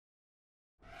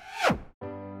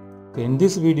Okay, in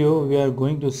this video we are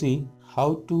going to see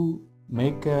how to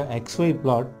make a XY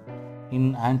plot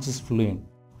in Ansys Fluent.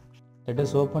 Let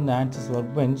us open the Ansys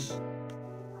workbench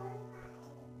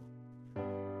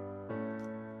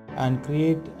and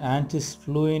create Ansys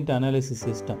Fluent analysis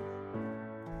system.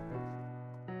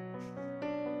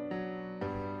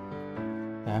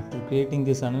 After creating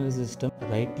this analysis system,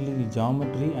 right click the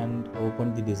geometry and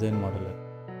open the design modeler.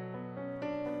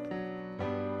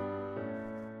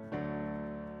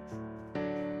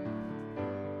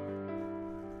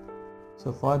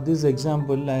 So for this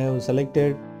example, I have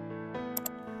selected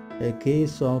a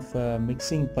case of a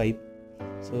mixing pipe.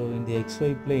 So in the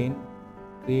XY plane,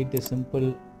 create a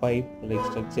simple pipe like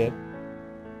structure.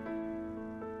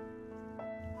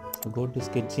 So go to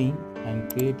sketching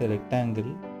and create a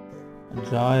rectangle.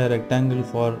 Draw a rectangle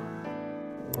for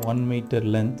 1 meter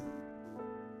length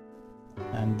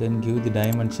and then give the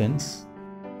dimensions.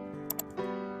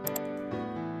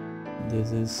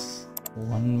 This is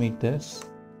 1 meters,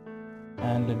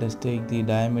 and let us take the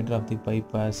diameter of the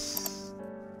pipe as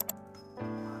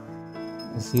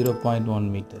 0.1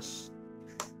 meters.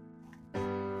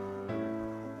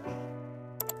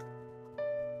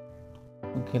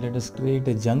 Okay, let us create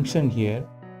a junction here.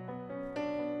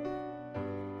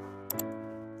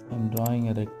 I'm drawing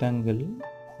a rectangle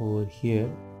over here.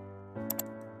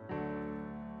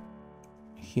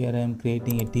 Here I am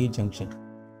creating a T junction.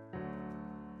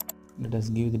 Let us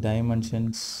give the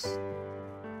dimensions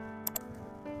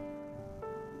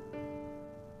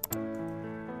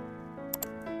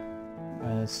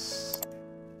as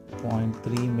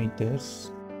 0.3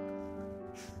 meters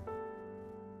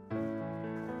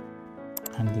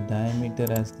and the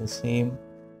diameter as the same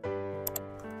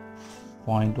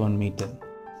 0.1 meter.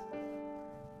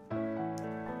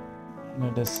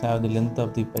 Let us have the length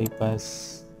of the pipe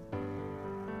as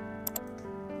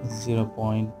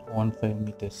 0.15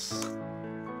 meters.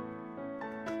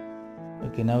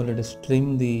 Okay, now let us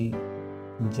trim the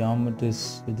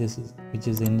geometries which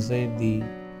is inside the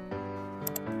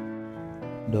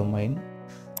domain.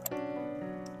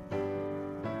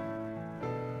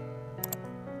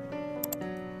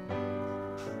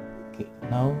 Okay,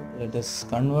 now let us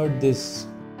convert this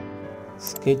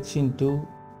sketch into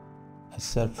a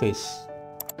surface.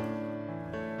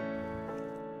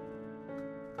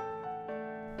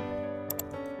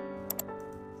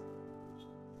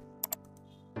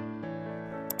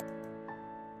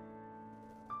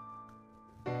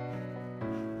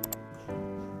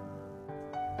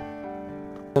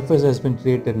 Surface has been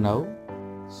created now,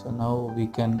 so now we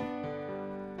can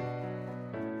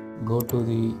go to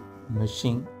the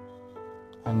meshing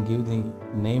and give the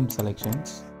name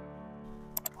selections.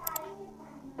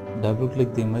 Double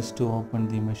click the mesh to open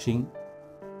the meshing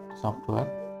software.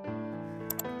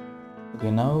 Okay,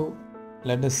 now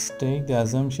let us take the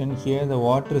assumption here the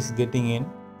water is getting in,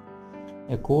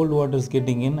 a cold water is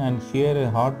getting in, and here a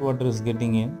hot water is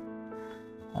getting in,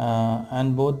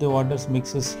 and both the waters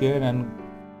mixes here and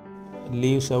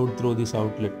leaves out through this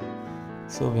outlet.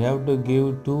 So we have to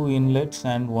give 2 inlets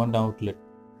and 1 outlet.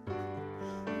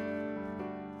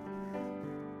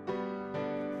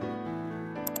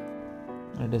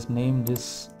 Let us name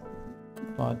this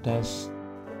part as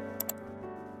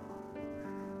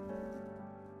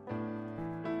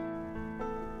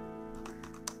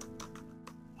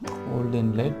cold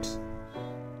inlet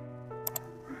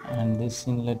and this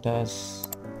inlet as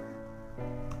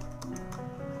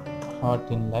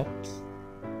hot inlet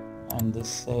and this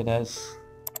side as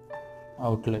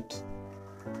outlet.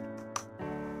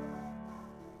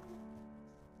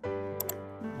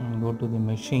 And go to the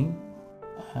meshing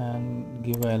and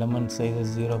give an element size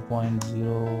as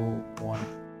 0.01.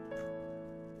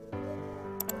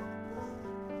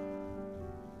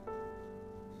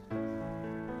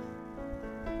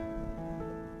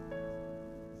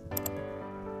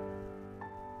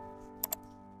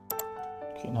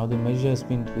 Okay, now the mesh has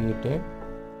been created,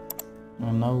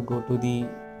 and now go to the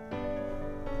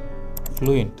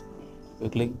Fluent. You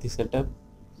click the setup,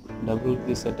 double click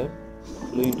the setup,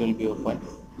 Fluent will be open.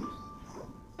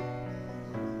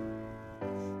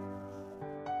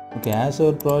 Okay, as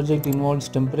our project involves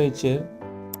temperature,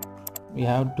 we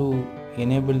have to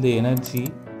enable the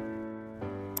energy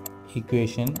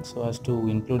equation so as to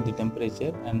include the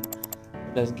temperature, and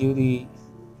let us give the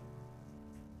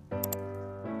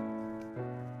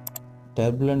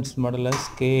turbulence model as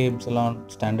K epsilon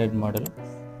standard model,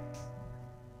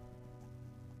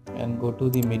 and go to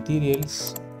the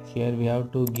materials. Here we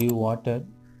have to give water,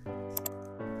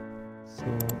 so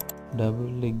double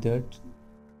click that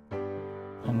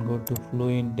and go to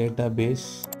Fluent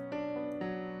database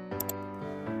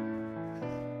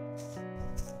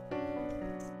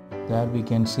There we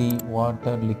can see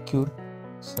water liquid.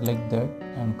 Select that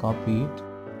and copy it.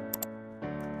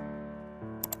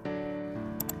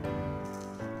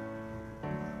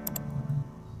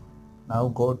 Now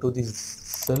go to the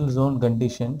cell zone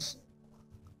conditions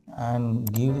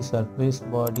and give the surface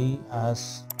body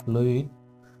as fluid,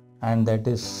 and that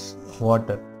is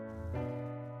water.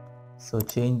 So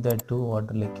change that to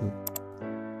water liquid.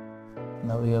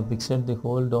 Now we have fixed the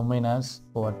whole domain as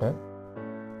water.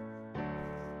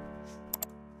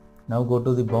 Now go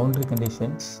to the boundary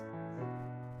conditions.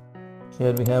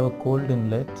 Here we have a cold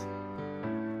inlet.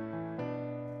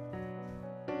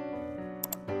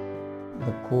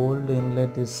 The cold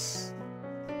inlet is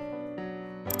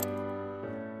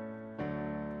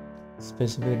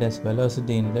specified as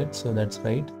velocity inlet, so that's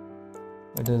right.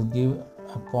 Let us give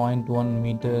a 0.1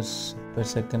 meters per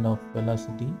second of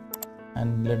velocity,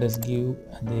 and let us give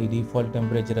the default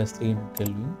temperature as 300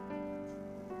 Kelvin.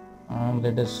 And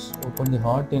let us open the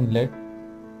hot inlet.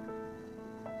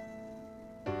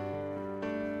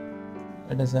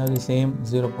 Let us have the same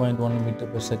 0.1 meter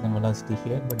per second velocity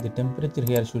here, but the temperature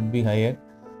here should be higher.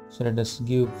 So let us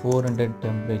give 400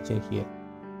 temperature here,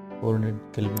 400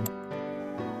 Kelvin.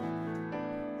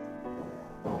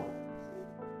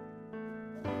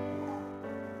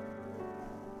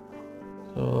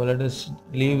 So let us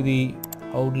leave the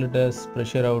outlet as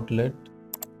pressure outlet.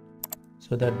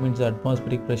 So that means the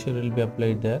atmospheric pressure will be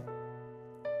applied there.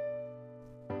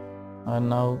 And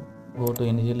now go to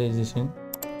initialization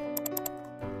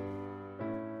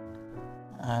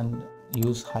and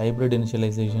use hybrid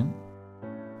initialization,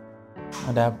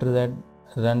 and after that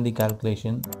run the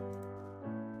calculation.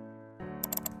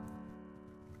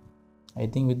 I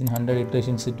think within 100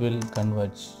 iterations it will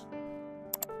converge.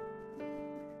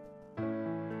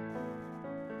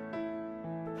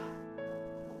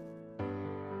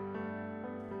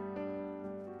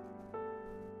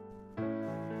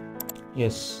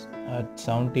 Yes, at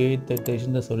 78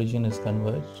 iteration the solution is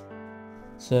converged.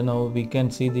 So now we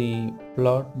can see the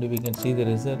plot, we can see the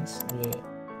results.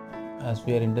 As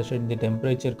we are interested in the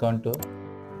temperature contour,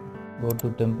 go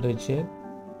to temperature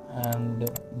and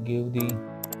give the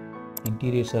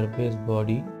interior surface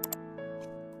body.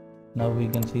 Now we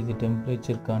can see the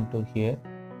temperature contour here.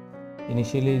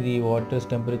 Initially the water's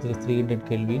temperature is 300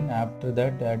 Kelvin. After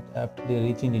that, after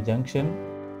reaching the junction,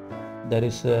 there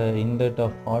is an inlet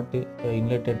of hot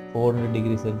inlet at 400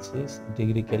 degrees Celsius,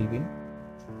 degree Kelvin,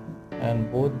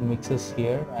 and both mixes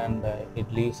here, and it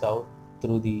leaves out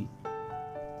through the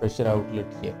pressure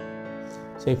outlet here.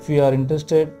 So if we are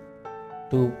interested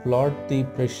to plot the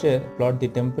pressure, plot the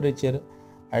temperature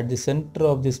at the center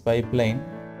of this pipeline,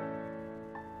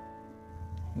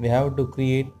 we have to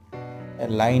create a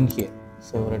line here.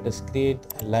 So let us create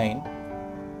a line.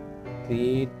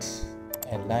 Click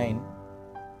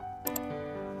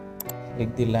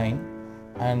the line,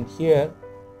 and here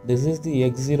this is the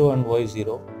x0 and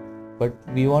y0, but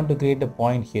we want to create a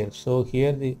point here. So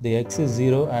here the x is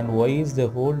 0 and y is, the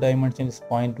whole dimension is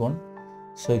 0.1.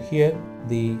 So here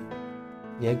the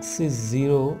x is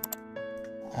 0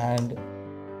 and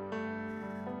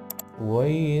y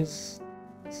is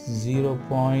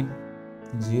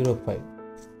 0.05,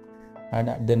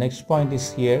 and the next point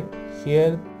is here.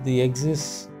 Here the x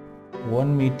is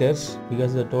 1 meters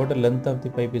because the total length of the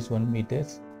pipe is 1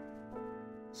 meters.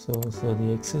 So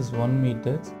the x is 1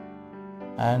 meters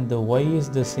and the y is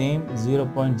the same,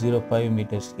 0.05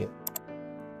 meters here,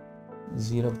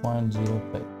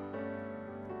 0.05,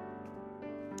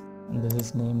 and this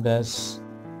is named as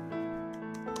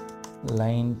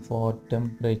line for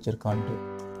temperature contour.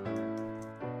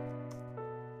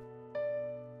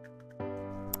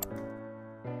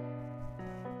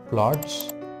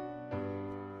 Plots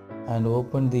and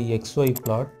open the XY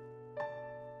plot.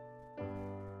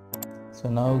 So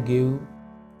now give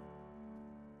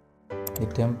the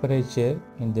temperature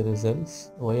in the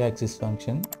results, y-axis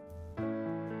function,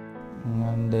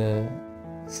 and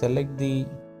select the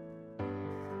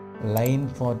line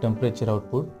for temperature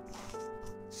output.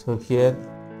 So here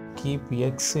keep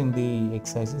x in the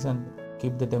x-axis and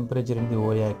keep the temperature in the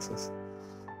y-axis.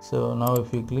 So now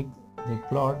if you click the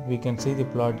plot, we can see the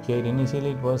plot here.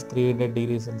 Initially it was 300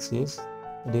 degrees Celsius,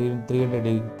 300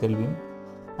 degree Kelvin,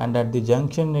 and at the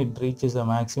junction it reaches a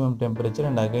maximum temperature,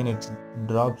 and again it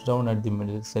drops down at the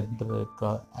middle center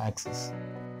axis.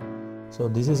 So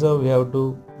this is how we have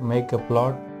to make a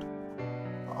plot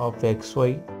of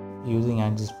XY using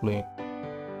Ansys Fluent.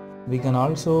 We can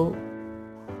also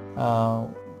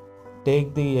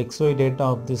take the XY data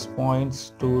of these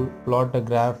points to plot a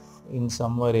graph in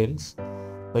somewhere else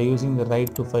by using the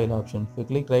write to file option. If you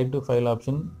click write to file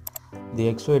option,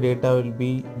 the XY data will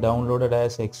be downloaded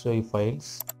as XY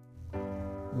files.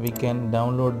 we can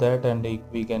download that and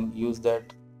we can use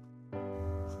that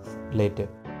later.